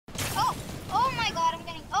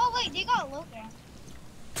low ground.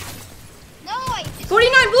 No, I just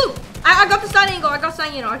 49 blue. I got the side angle. I got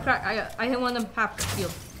side angle. I hit one of them half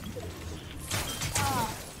field.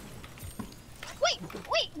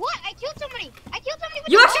 Wait, what? I killed somebody. With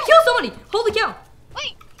You the actually bow. killed somebody. Holy cow.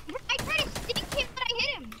 Wait, I tried to stink him, but I hit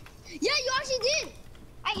him. Yeah, you actually did.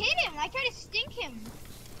 I hit him. I tried to stink him.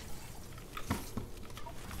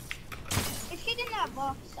 It's hidden in that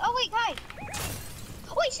box. Oh wait, guys.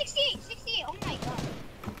 Wait, 68. Oh my god.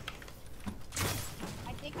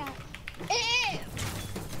 I think I.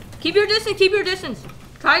 Keep your distance.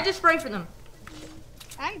 Try to spray for them.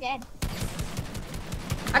 I'm dead.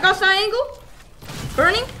 I got side angle.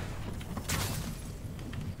 Burning.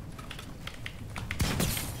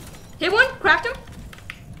 Hit one. Cracked him.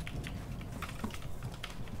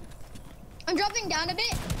 I'm dropping down a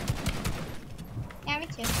bit. Yeah, me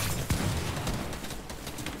too.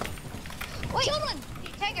 Wait, killed one.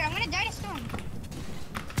 Tiger, I'm gonna die to storm.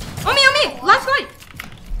 On me. Last fight.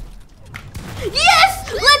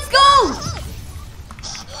 Yes! Let's go!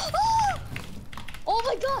 Oh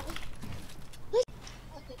my god.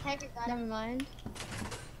 Okay, Tiger got Never him. mind.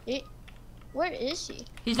 Where is she?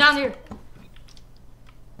 He's down here.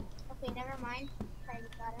 Okay, never mind. Tiger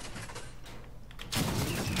got him.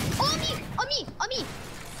 On me.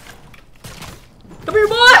 Come here,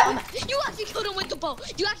 boy! You actually killed him with the bow.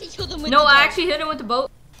 No, I actually hit him with the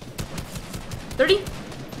boat. 30?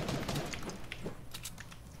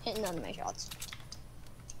 Hitting none of my shots.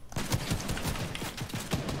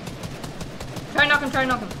 Try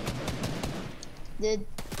knock him. Did.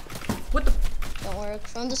 What the? Don't work.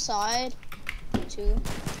 From the side. 2.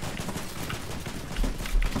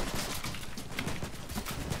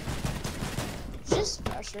 Just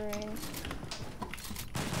pressuring.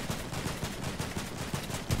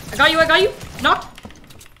 I got you. Knock.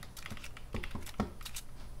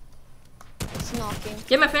 It's knocking.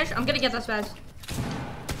 Get my finish. I'm gonna get that fast.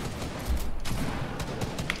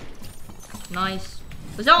 Nice.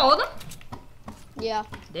 Was that all of them? Yeah.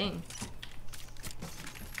 Dang.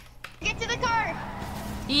 Get to the car.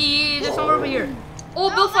 There's somewhere over here. Oh,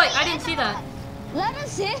 No, Bill fight. let I me didn't see hit that. him. Let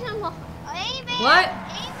us hit him. Hey man. What?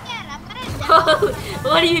 Hey man, I'm gonna die.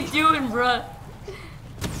 What are you doing, bruh?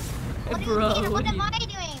 What Bro, what am I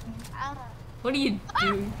doing? what are you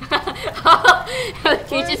doing?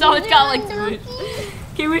 Okay, just always got like switch.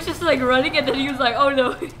 He was just like running and then he was like, oh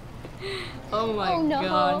no. Oh my Oh no.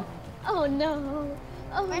 god. Oh no.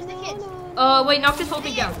 Oh Where's the no, kids? no. Wait, knock this whole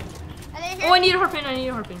thing down. Are they here? Oh, I need a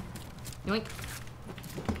harpoon. Yoink.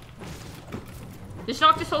 Just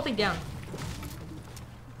knock this whole thing down.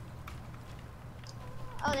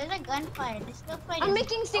 Oh, there's a gunfire. This build fight I'm is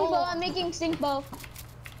making stink old. bow. I'm making stink bow.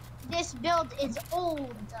 This build is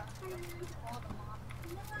old.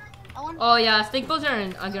 I want. Oh yeah, stink bows are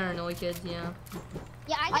gonna annoy kids. Yeah.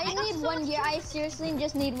 Yeah, I got need so one much gear. to- I seriously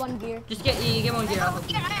just need one gear. Just get one gear. No,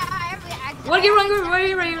 here, I- One gear, right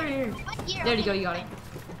here. One gear, There you okay, go, you got it.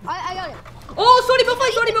 I got it. Oh, sorry,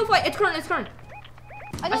 Bill fight. It's current.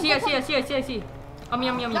 I I got see. purple.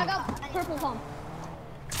 Yum. I got purple pump.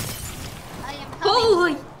 I am coming.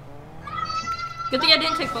 Holy! Good thing I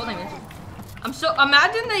didn't take full damage. I'm so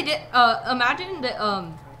imagine they did. Imagine that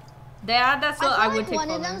they had that so I I would feel take like one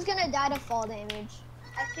full of them's damage. gonna die to fall damage.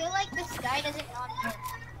 I feel like this guy doesn't know me.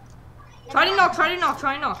 Try to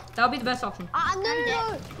knock. That'll be the best option.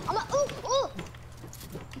 No. I'm a, ooh.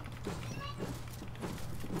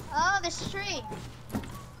 Oh, this tree.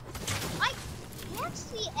 I can't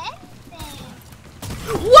see anything.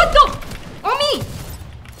 What the? On me!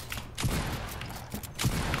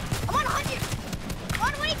 I'm on 100. I'm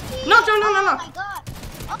on 1 HP. No. Oh my god.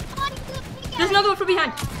 Oh, God, he's gonna pick There's at another me. one from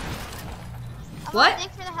behind. What? What?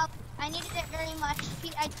 Thanks for the help. I needed it very much.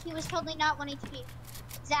 He was totally not 1 HP.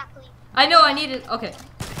 Exactly. I know. I needed. Okay.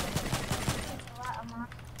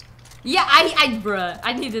 Yeah, bruh.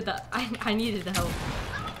 I needed that. I needed the help.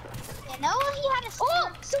 You know he had a.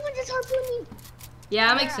 Oh, someone just harpooned me. Yeah,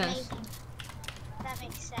 that They're makes sense. amazing. That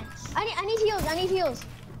makes sense. I need heals.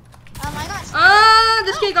 I got.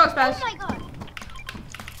 This kid got Oh fast. my god.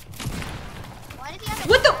 Why did he have a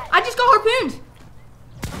What the? stat? I just got harpooned.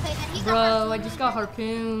 Okay, then he got Bro, I harpooned. just got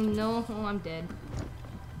harpooned. No, I'm dead.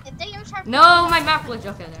 If they use harpoon. No, my map glitch.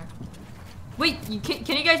 Okay, there. Wait,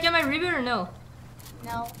 can you guys get my reboot or no?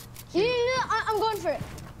 No. Yeah, I'm going for it.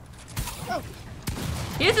 Oh,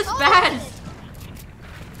 He has a Oh, spaz.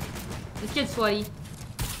 This kid's sweaty.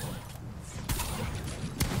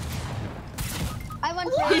 I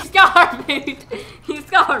went for He's it. got harpooned. He's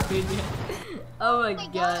got harpooned. Oh my Oh my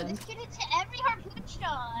god, god. this kid hits every harpoon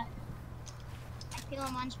shot. I feel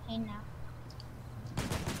him on pain now.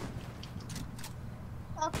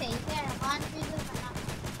 Okay, you can on reboot or not.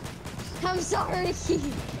 I'm sorry.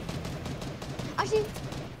 Actually,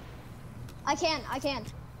 I can.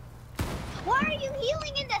 Why are you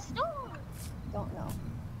healing in the storm? Don't know.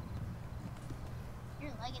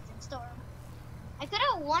 You're like it's in storm. I could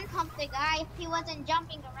have one-pumped the guy if he wasn't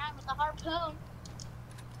jumping around with the harpoon.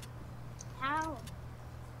 How?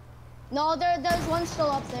 No, there's one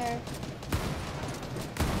still up there.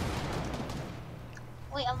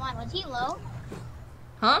 Wait, Amon, was he low?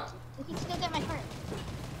 Huh? We can still get my first.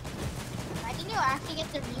 Imagine you actually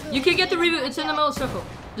get the reboot. You can get the reboot. It's in the middle of the circle.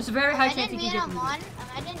 There's a very high chance you can get the reboot.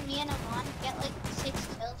 Imagine me and Amon get like 6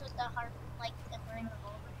 kills with the harpoon, like the burning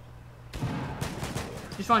revolver.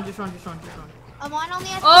 Just run. Amon only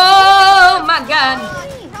has. Oh my god!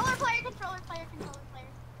 Controller player.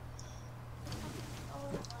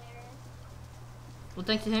 Well,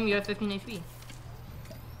 thanks to him, you have 15 HP.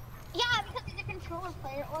 Yeah, because he's a controller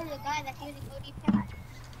player or the guy that's using OD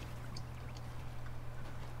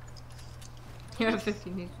You have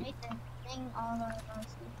 15 HP. Wait, the thing all over those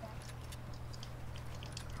defense.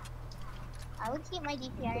 I would keep my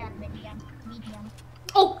DPI on medium.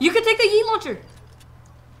 Oh, you can take the Yeet launcher.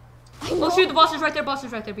 Oh shoot, the boss is right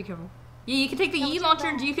there. Be careful. Yeah, you can take the Yeet launcher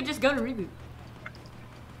and you can just go to reboot.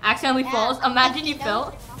 Accidentally falls. Imagine you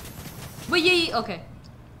fell. Wait, yeah, okay.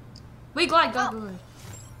 Wait, glide. That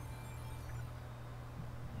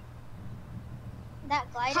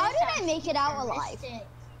glider. How did I make it out alive?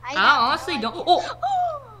 I honestly don't. Oh!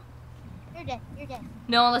 You're dead.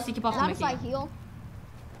 No, unless you keep off Not the if I heal.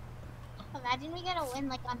 Imagine we get a win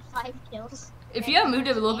like on 5 kills. If you had moved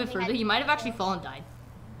it a little bit further, he might have actually fallen and died.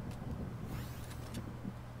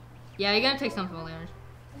 Yeah, you're gonna take some fall damage.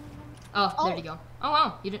 Oh, there you go. Oh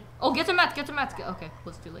wow, you didn't. Oh, get some mats. Okay, well,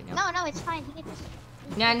 it's too late now. No, it's fine. He gets.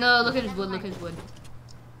 Yeah, no, look at his wood.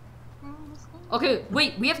 Okay,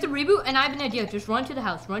 wait, we have to reboot, and I have an idea. Just run to the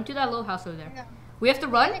house. Run to that little house over there. No. We have to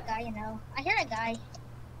run. I hear a guy, I hear a guy.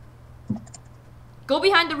 Go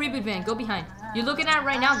behind the reboot van. Go behind. You're looking at it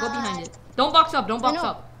right now. Go behind it. Don't box up.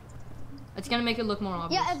 It's gonna make it look more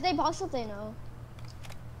obvious. Yeah, if they box up, they know.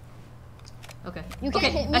 Okay. You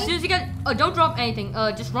can't hit me? As soon as you get, don't drop anything.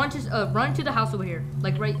 Just run to the house over here.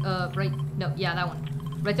 Like right. No, yeah, that one.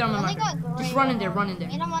 Right there on my marker. Just run in there.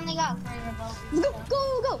 And I'm only got gray revolvers.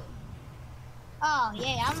 Go. Oh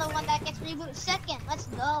yeah, I'm the one that gets rebooted second. Let's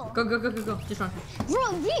go. Go. Just run.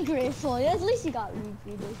 Bro, be grateful. At least you got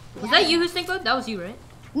rebooted. Was that you who stink bug? That was you, right?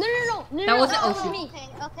 No. That wasn't that was Ocean. me.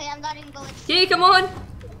 Okay, I'm not even going. Okay, come on.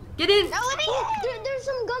 Get in. No, let me in. There's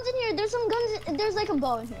some guns in here. There's like a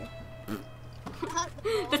bow in here.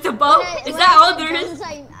 That's a bow? Is that all there is?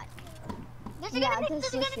 There's a gun in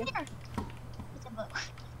here. It's a bow.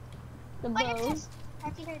 The Wait, bow. it's I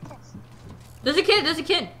have to hear it test. There's a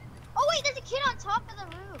kid. Oh wait, there's a kid on top of the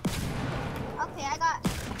roof. Okay, I got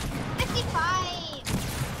 55.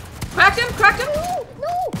 Cracked him.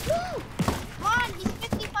 No. Come on, he's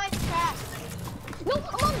 55 trash. No,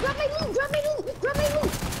 come on, grab my loot.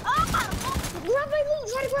 Ah! Grab my loot.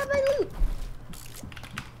 Try to grab my loot.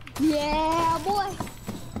 Yeah, boy.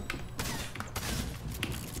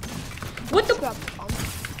 What the? Grab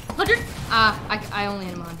 100? I only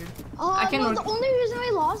hit him 100. I can. No, the only reason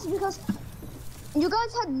I lost is because you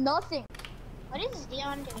guys had nothing. What is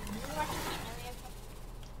Dion doing? Is he watching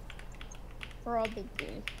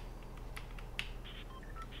Probably.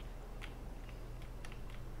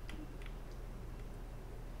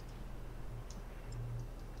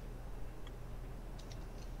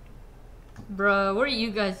 Bro, where are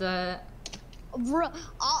you guys at? Bro,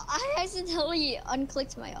 I accidentally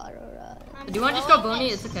unclicked my auto run. Do you want to just go Boney?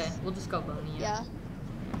 It's okay. We'll just go Boney. Yeah.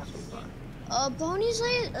 Boney's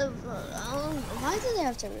like, why did they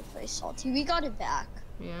have to replace Salty? We got it back.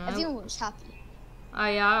 Yeah. Everyone was happy.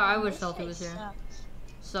 Yeah, I wish Salty was here.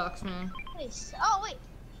 Sucks, man. Oh wait,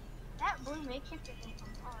 that blue makeshift is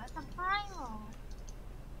oh, that's a primal.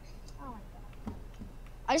 Oh my god.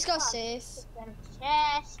 I just got safe.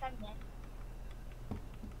 Chest, I'm dead.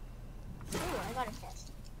 Ooh, I got a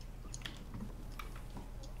chest.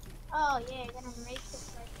 Oh yeah, you're gonna make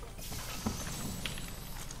this right there.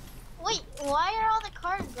 Wait, why are all the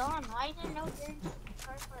cars gone? Why is there no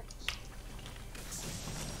car parts?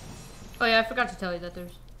 Oh yeah, I forgot to tell you that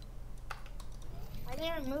there's. Why did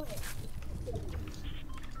they remove it?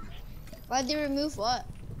 Why'd they remove what?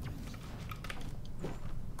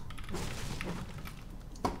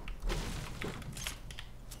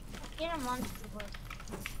 Get a monster board.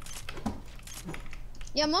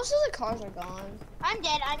 Yeah, most of the cars are gone. I'm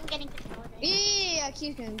dead. I'm getting control. Yeah,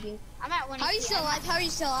 keep moving. I'm at 1. How are you still alive? How are you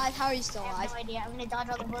still alive? How are you still I have alive? no idea. I'm gonna dodge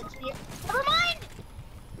all the bullets here. Never mind!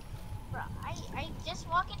 Bro, I just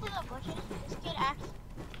walk into the bushes. This kid actually...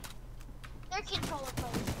 They're controller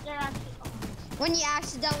players. They're actually... When you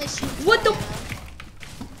accidentally shoot. What the?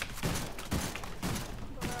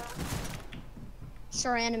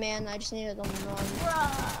 Sorry, man. I just needed them to run.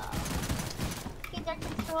 Bruh. Get that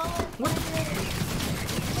controller. What? The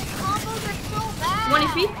combos are so bad. 20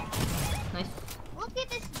 feet. Nice. Look at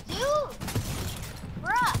this dude.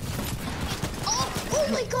 Bruh. Oh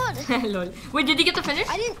my god. Lol. Wait, did you get the finish?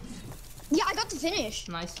 I didn't. Yeah, I got the finish.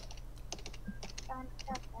 Nice.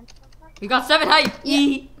 We got 7 hype.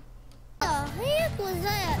 Yeah. The heck was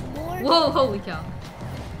that board? Whoa, holy cow.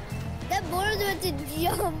 That board went to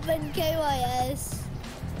jump and KYS.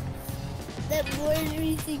 That board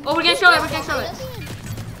racing. Oh, we're getting shot at, we're getting shot at.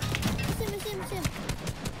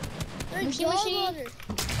 Machine.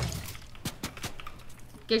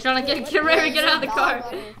 Get shot at, get Ray, get out of the car.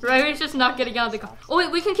 Ray's just not getting out of the car. Oh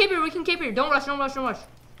wait, we can keep here, we can keep here. Don't rush, don't rush, don't rush.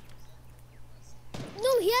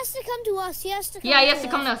 No, he has to come to us. He has to come Yeah, he has to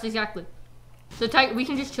come to us, exactly. So we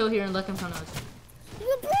can just chill here and let him come to us.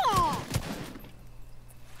 Bro.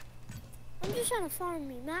 I'm just trying to farm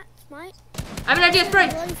me, Matt, Mike. I have an idea, spray.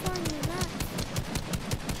 Really farm me, Matt.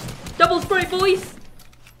 Double spray, boys.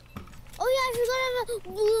 Oh yeah, I forgot I have a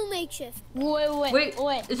blue makeshift.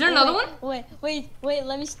 Wait, is there another one? Wait,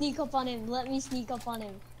 let me sneak up on him. Let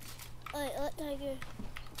Tiger.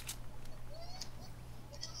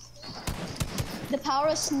 The power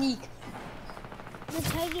of sneak. The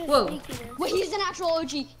tiger's Whoa. sneaking us. Wait, he's an actual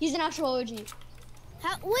OG. Wait,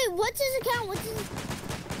 what's his account? What's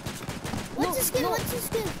his skin? no. What's his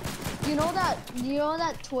skin? You know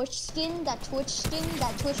that Twitch skin? That Twitch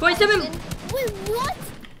 27. Prime skin? Wait, what?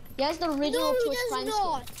 He has the original No, he Twitch does Prime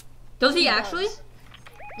not. skin. Does he actually?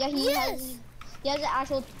 Yeah, he Yes.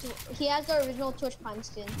 has the original Twitch Prime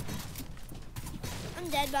skin. I'm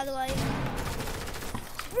dead, by the way.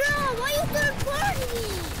 Bro, why you third party?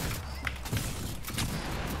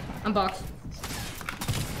 I'm boxed.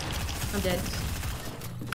 I'm dead.